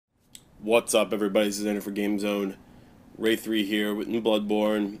What's up, everybody? This is Enter for Game Zone. Rei III here with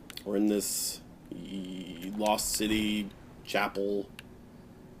Bloodborne. We're in this lost city chapel.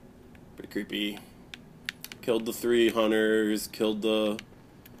 Pretty creepy. Killed the 3 hunters, killed the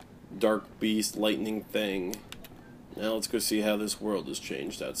dark beast lightning thing. Now let's go see how this world has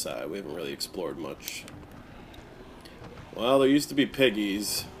changed outside. We haven't really explored much. Well, there used to be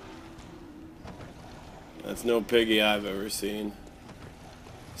piggies. That's no piggy I've ever seen.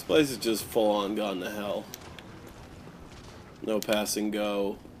 This place is just full on gone to hell. No pass and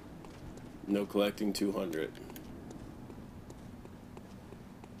go. No collecting 200.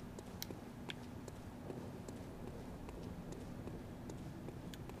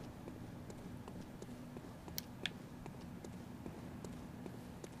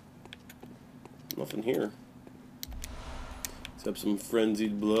 Nothing here. Except some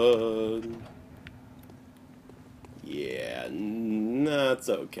frenzied blood. Yeah, that's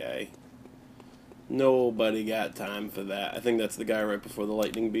okay. Nobody got time for that. I think that's the guy right before the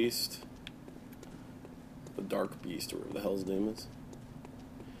lightning beast. The dark beast, or whatever the hell his name is.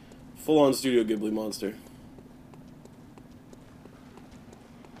 Full-on Studio Ghibli monster.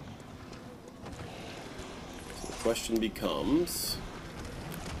 So the question becomes,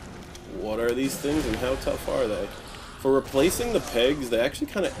 what are these things and how tough are they? For replacing the pigs, they actually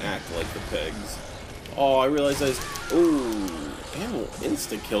kind of act like the pigs. Oh, I realized ooh, animal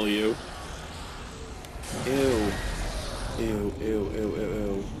insta-kill you. Ew. Ew, ew, ew, ew,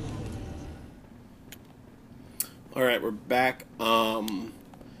 ew. Alright, we're back.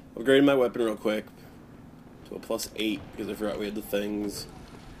 Upgraded my weapon real quick to a +8 because I forgot we had the things.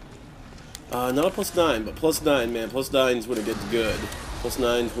 Not a +9, but +9, man. +9 is when it gets good.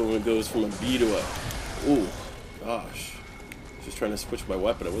 +9 is when it goes from a B to a... Ooh, gosh. Just trying to switch my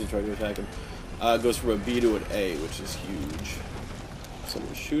weapon. I wasn't trying to attack him. It goes from a B to an A, which is huge.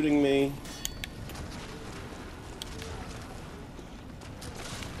 Someone's shooting me.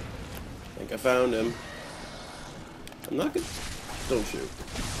 I think I found him. I'm not gonna... Don't shoot.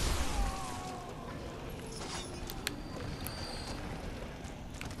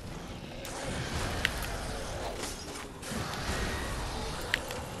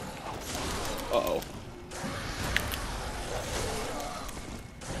 Uh-oh.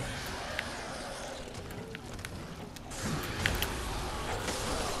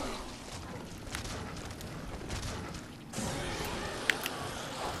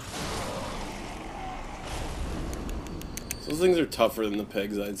 Those things are tougher than the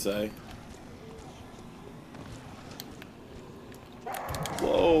pigs, I'd say.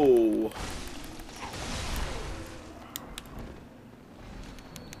 Whoa.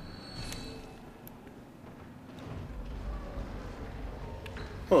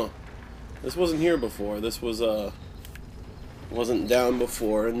 Huh. This wasn't here before. This was, wasn't down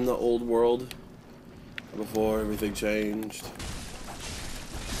before in the old world. Before everything changed.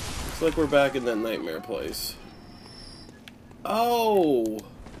 Looks like we're back in that nightmare place. Oh!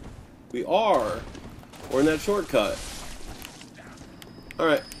 We are! We're in that shortcut.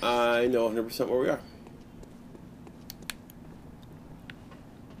 Alright, I know 100% where we are.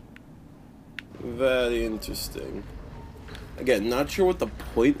 Very interesting. Again, not sure what the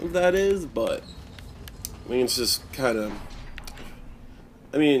point of that is, but... I mean, it's just kind of...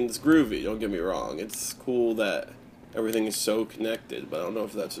 I mean, it's groovy, don't get me wrong. It's cool that everything is so connected, but I don't know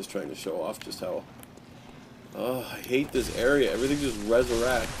if that's just trying to show off just how... Oh, I hate this area. Everything just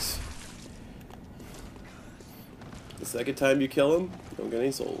resurrects. The second time you kill him, you don't get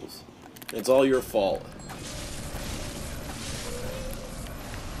any souls. It's all your fault.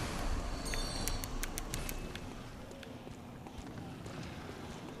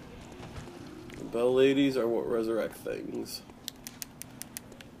 The bell ladies are what resurrect things.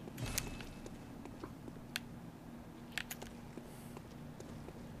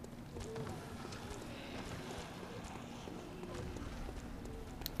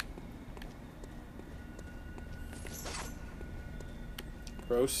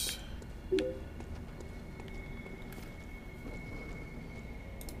 Gross.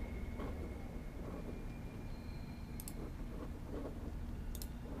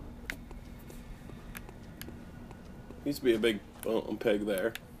 Used to be a big pig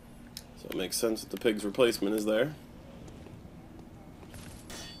there, so it makes sense that the pig's replacement is there.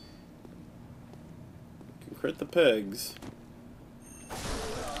 You can crit the pigs.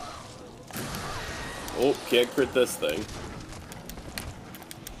 Oh, can't crit this thing.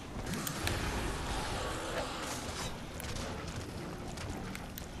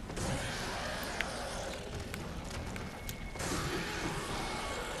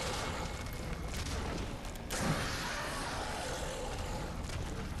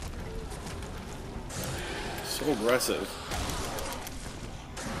 So aggressive.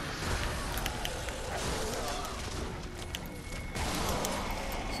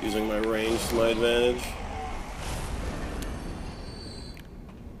 Just using my range to my advantage.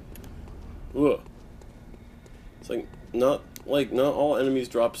 Ugh. It's not all enemies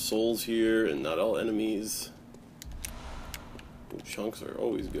drop souls here, and not all enemies. Ooh, chunks are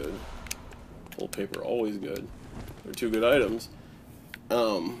always good. Full paper always good. They're two good items.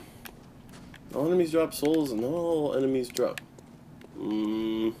 All enemies drop souls, and not all enemies drop.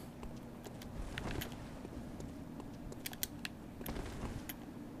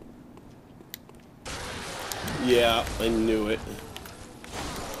 Yeah, I knew it.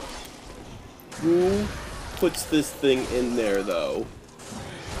 Who puts this thing in there, though?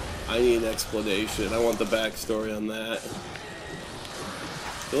 I need an explanation. I want the backstory on that.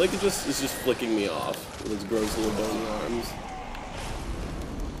 I feel like it's just flicking me off with its gross little bony arms.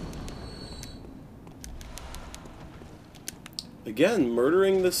 Again,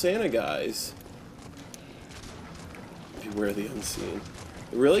 murdering the Santa guys. Beware the unseen.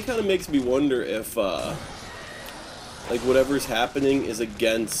 It really kind of makes me wonder if, like, whatever's happening is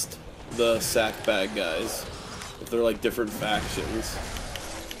against the sackbag guys. If they're, like, different factions.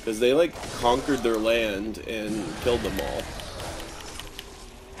 Because they, like, conquered their land and killed them all.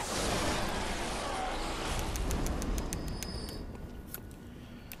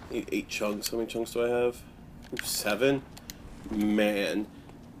 I need 8 chunks. How many chunks do I have? Ooh, 7? Man.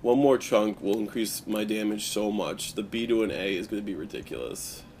 One more chunk will increase my damage so much. The B to an A is going to be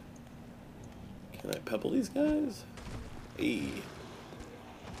ridiculous. Can I pebble these guys? Hey.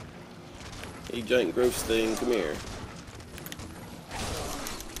 Hey, giant gross thing, come here.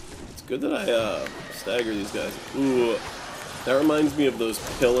 It's good that I stagger these guys. Ooh, that reminds me of those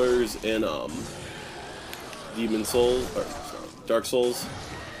pillars in Demon Souls, or Dark Souls,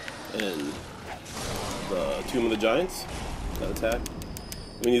 and the Tomb of the Giants. That attack.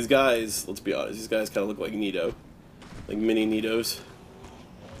 I mean, these guys, let's be honest, these guys kind of look like Nito. Like mini Nitos.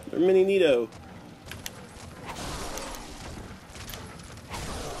 They're mini Nito.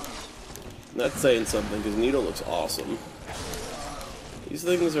 And that's saying something, because Nito looks awesome. These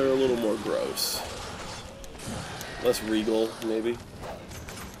things are a little more gross. Less regal, maybe.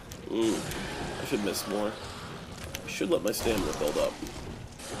 I should miss more. I should let my stamina build up.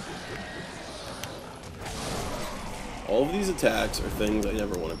 All of these attacks are things I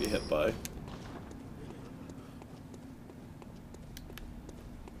never want to be hit by.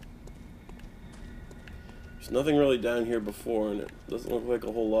 There's nothing really down here before, and it doesn't look like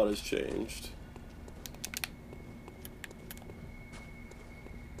a whole lot has changed.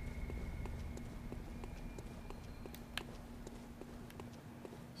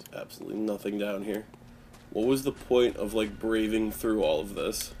 There's absolutely nothing down here. What was the point of, like, braving through all of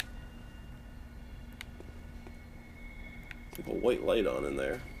this? There's like a white light on in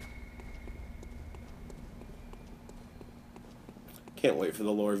there. Can't wait for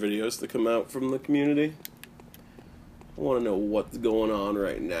the lore videos to come out from the community. I want to know what's going on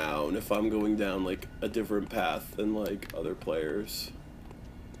right now, and if I'm going down, like, a different path than, like, other players.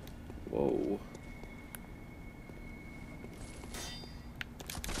 Whoa.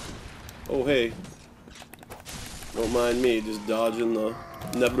 Oh, hey. Don't mind me, just dodging the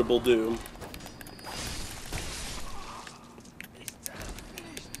inevitable doom.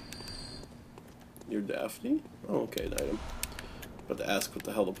 You're Daphne? Oh, okay, an item. About to ask what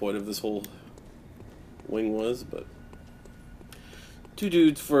the hell the point of this whole wing was, but 2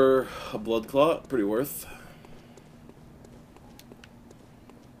 dudes for a blood clot, pretty worth.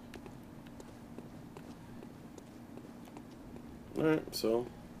 Alright, so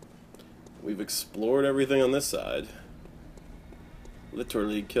we've explored everything on this side.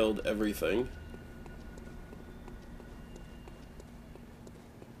 Literally killed everything.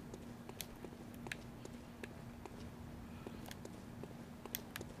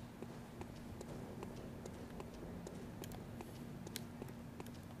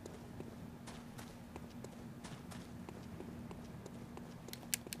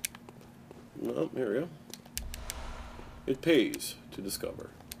 Oh, here we go. It pays to discover.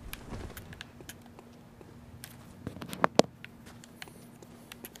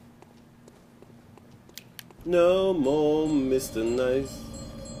 No more Mr. Nice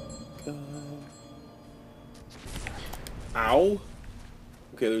Guy. Ow!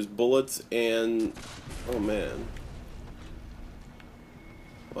 Okay, there's bullets and... oh man.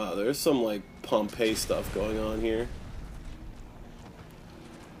 Wow, there's some, like, Pompeii stuff going on here.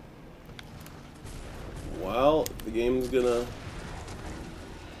 Well, if the game's gonna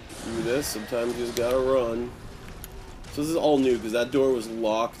do this, sometimes you just gotta run. So this is all new, because that door was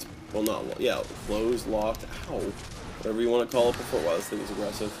locked Well, not yeah, closed, locked. Ow, whatever you want to call it before. Wow, this thing is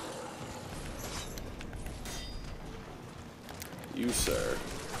aggressive. You, sir,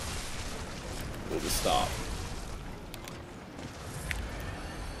 need to stop.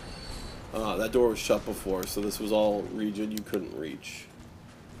 Ah, that door was shut before, so this was all region you couldn't reach.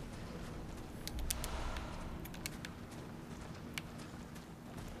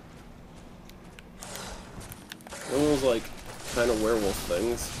 One of those, like, kind of werewolf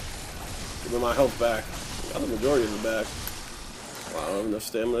things. Give me my health back. Got the majority of it back. Wow, I don't have enough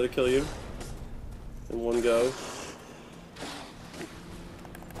stamina to kill you in one go.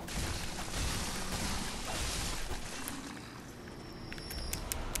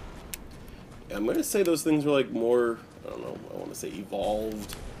 Yeah, I'm gonna say those things were like more, I don't know, I want to say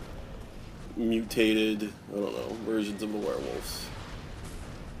evolved, mutated, I don't know, versions of the werewolves.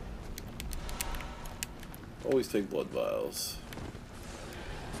 Always take blood vials.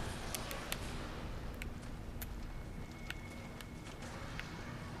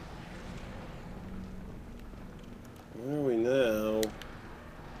 Where are we now?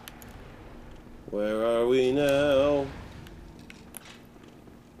 Where are we now?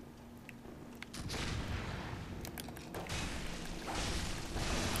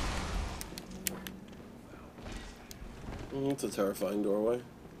 Oh, it's a terrifying doorway.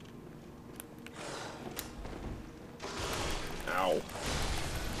 Ow.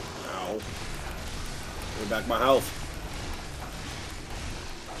 Ow. Give back my health.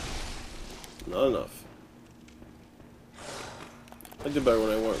 Not enough. I did better when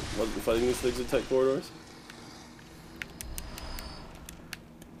I wasn't fighting these things in tight corridors.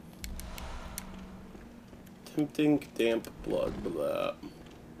 Tempting damp blood, blah.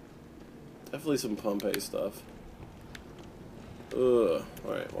 Definitely some Pompeii stuff. Ugh.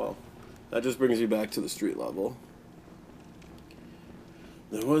 Alright, well. That just brings you back to the street level.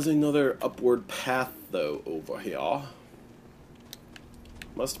 There was another upward path, though, over here.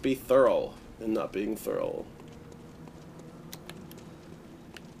 Must be thorough, and not being thorough.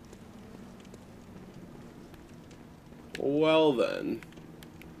 Well, then.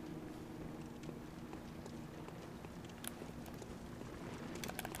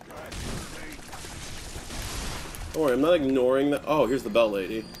 Don't worry, I'm not ignoring that. Oh, here's the bell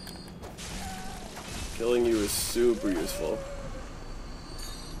lady. Killing you is super useful.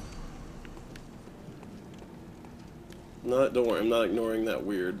 Don't worry, I'm not ignoring that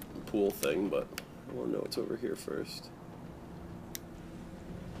weird pool thing, but I want to know what's over here first.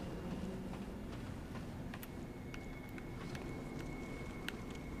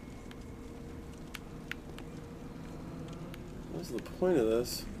 What's the point of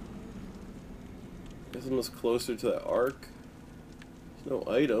this? I guess I'm just closer to that arc. There's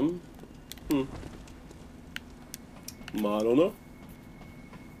no item. I don't know.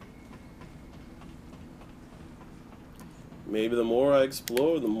 Maybe the more I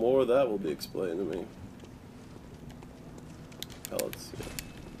explore, the more that will be explained to me. Pellets, yeah.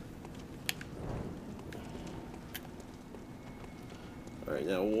 Alright,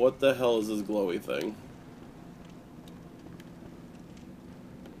 now what the hell is this glowy thing?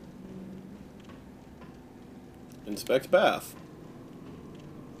 Inspect bath.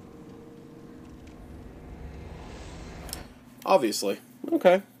 Obviously.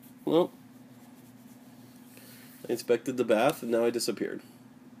 Okay. Well. I inspected the bath and now I disappeared.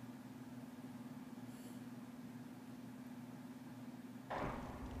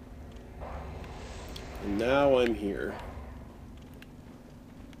 And now I'm here.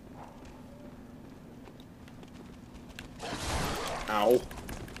 Ow.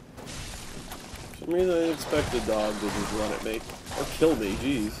 For some reason I didn't expect the dog to just run at me. Or kill me,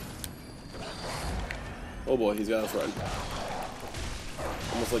 jeez. Oh boy, he's got a friend.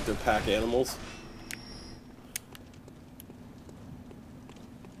 Almost like they're pack animals.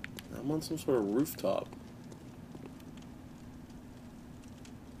 I'm on some sort of rooftop.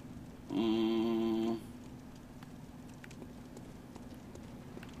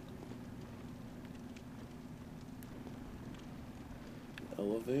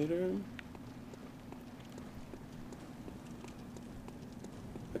 Elevator?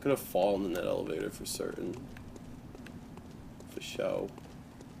 I could have fallen in that elevator for certain. For show.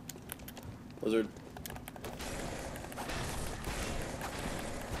 Lizard.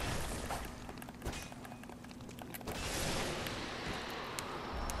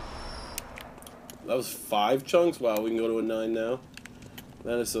 That was 5 chunks? Wow, we can go to a 9 now.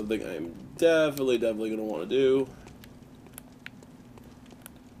 That is something I'm definitely going to want to do.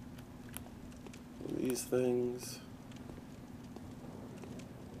 These things.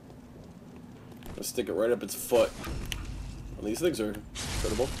 I'll stick it right up its foot. Well, these things are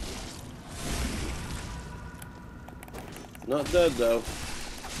incredible. Not dead, though.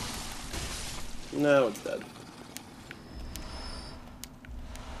 No, it's dead.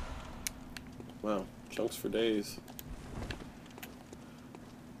 Wow, chunks for days.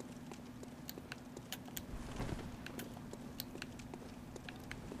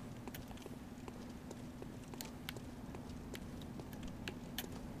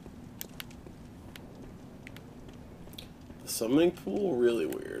 The summoning pool, really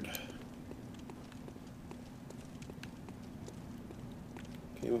weird.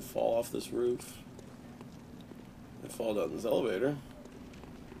 Can't even fall off this roof. I fall down this elevator.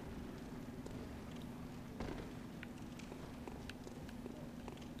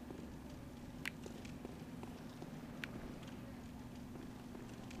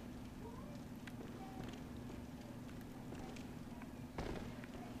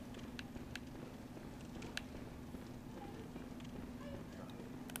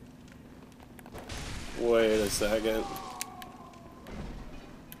 Wait a second.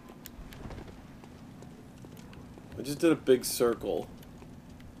 I just did a big circle.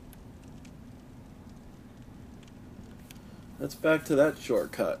 Let's back to that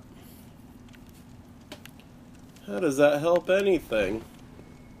shortcut. How does that help anything?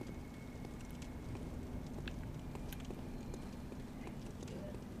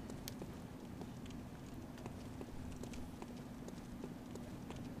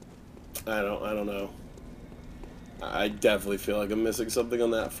 I don't know. I definitely feel like I'm missing something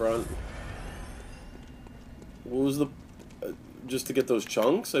on that front. What was the... just to get those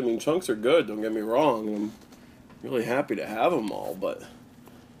chunks? I mean, chunks are good, don't get me wrong. I'm really happy to have them all, but...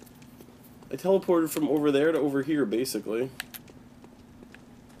 I teleported from over there to over here, basically.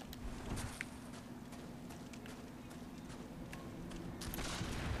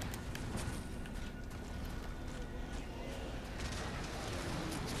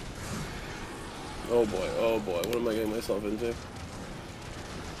 Oh boy, what am I getting myself into?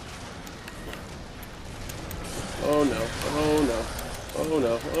 Oh no, oh no, oh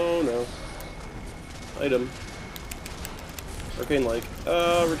no, oh no. Item. Arcane Lake.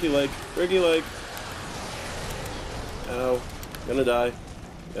 Ricky Lake. Ricky Lake. Ow. Gonna die.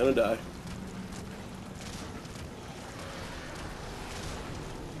 Gonna die.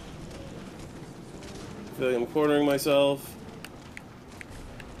 I feel like I'm cornering myself.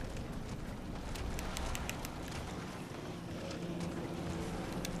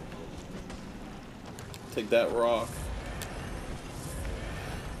 Take that rock.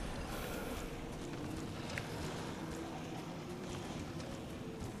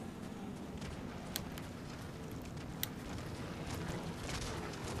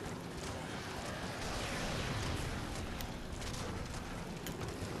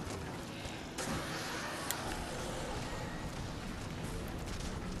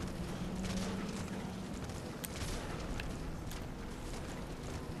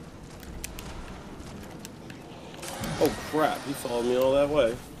 Oh crap, he followed me all that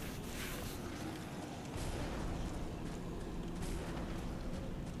way.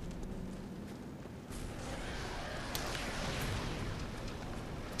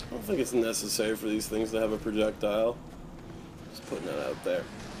 I don't think it's necessary for these things to have a projectile. Just putting that out there.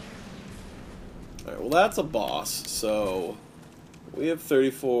 Alright, well that's a boss, so we have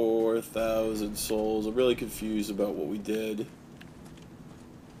 34,000 souls. I'm really confused about what we did.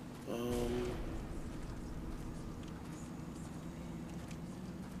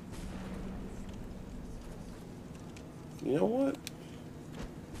 You know what?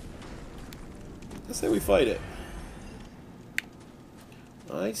 I say we fight it.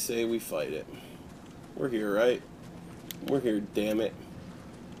 I say we fight it. We're here, right? We're here, damn it.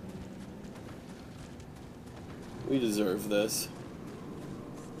 We deserve this.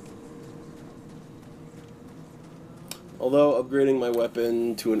 Although upgrading my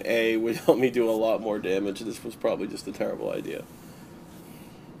weapon to an A would help me do a lot more damage, this was probably just a terrible idea.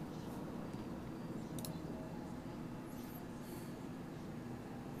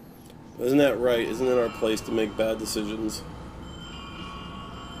 Isn't that right? Isn't it our place to make bad decisions?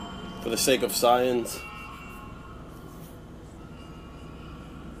 For the sake of science?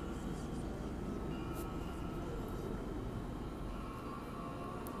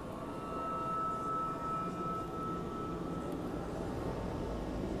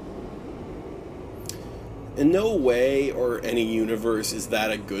 In no way or any universe is that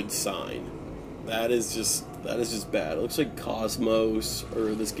a good sign. That is just bad. It looks like Cosmos,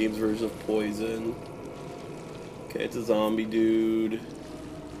 or this game's version of Poison. Okay, it's a zombie dude.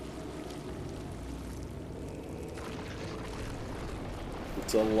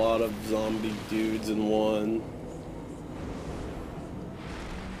 It's a lot of zombie dudes in one.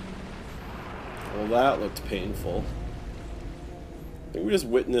 Well, that looked painful. I think we just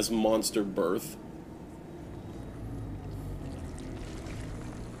witnessed monster birth.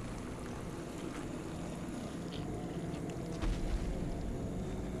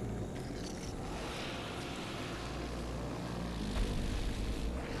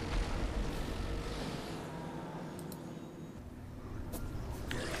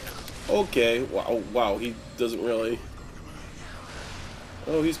 Okay, wow, he doesn't really...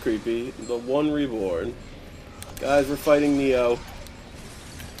 Oh, he's creepy. The One Reborn. Guys, we're fighting Neo.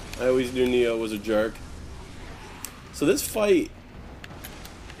 I always knew Neo was a jerk. So this fight,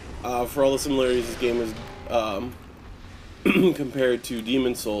 for all the similarities this game is compared to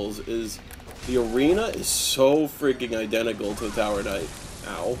Demon Souls, is the arena is so freaking identical to the Tower Knight.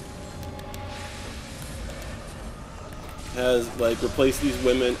 Ow. Has, like, replaced these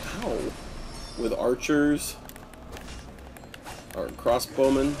women, ow, with archers, or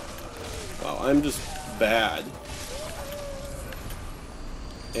crossbowmen. Wow, I'm just bad.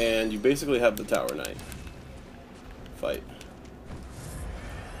 And you basically have the Tower Knight fight.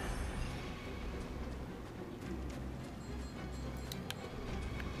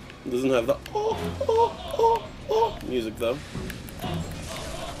 It doesn't have the music though.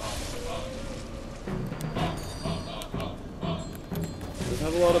 Does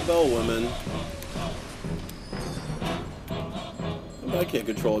have a lot of bell women. But I can't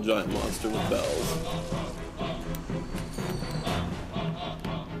control a giant monster with bells.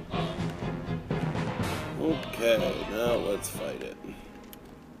 Okay, now let's fight it.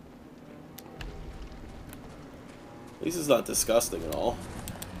 At least it's not disgusting at all.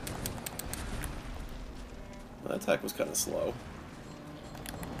 That attack was kind of slow.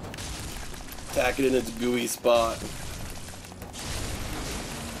 Attack it in its gooey spot.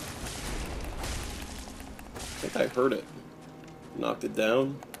 I think I heard it. Knocked it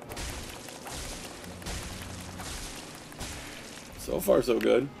down. So far, so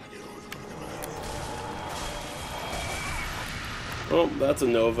good. Oh, that's a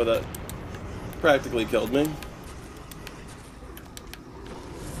Nova that practically killed me.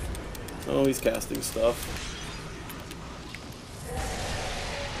 Oh, he's casting stuff.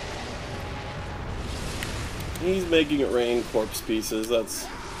 He's making it rain corpse pieces. That's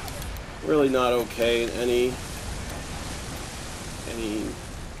really not okay in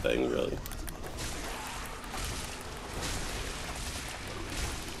anything, really.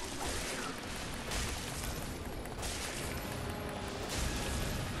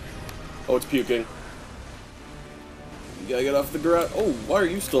 Oh, it's puking. You gotta get off the ground. Oh, why are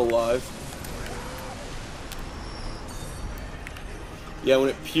you still alive? Yeah, when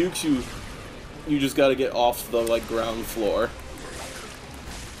it pukes, you just gotta get off the, like, ground floor.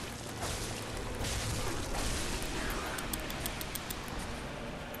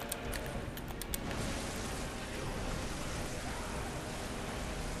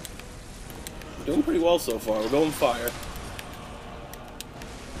 We're doing pretty well so far. We're going fire.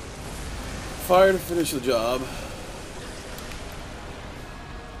 Fire to finish the job.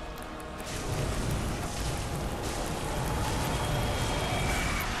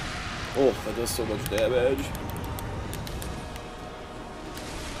 Oh, that does so much damage.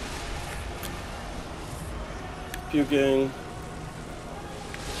 Puking.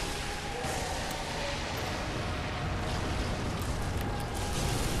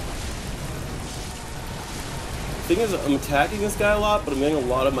 The thing is, I'm attacking this guy a lot, but I'm getting a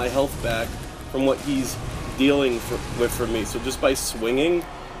lot of my health back from what he's dealing with for me. So just by swinging,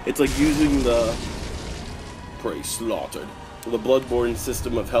 it's like using the prey slaughtered. The Bloodborne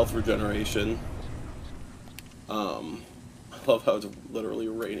system of health regeneration. I love how it's literally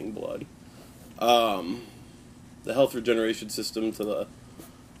raining blood. The health regeneration system to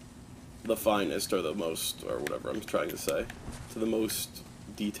the finest, or the most, or whatever I'm trying to say, to the most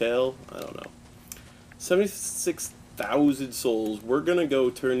detail. I don't know. 76,000 souls. We're gonna go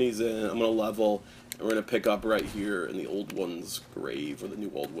turn these in. I'm gonna level, and we're gonna pick up right here in the old one's grave, or the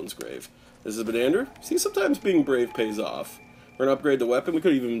new old one's grave. This has been Andrew. See, sometimes being brave pays off. We're gonna upgrade the weapon. We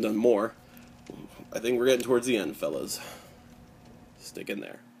could have even done more. I think we're getting towards the end, fellas. Stick in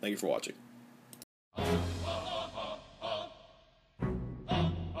there. Thank you for watching.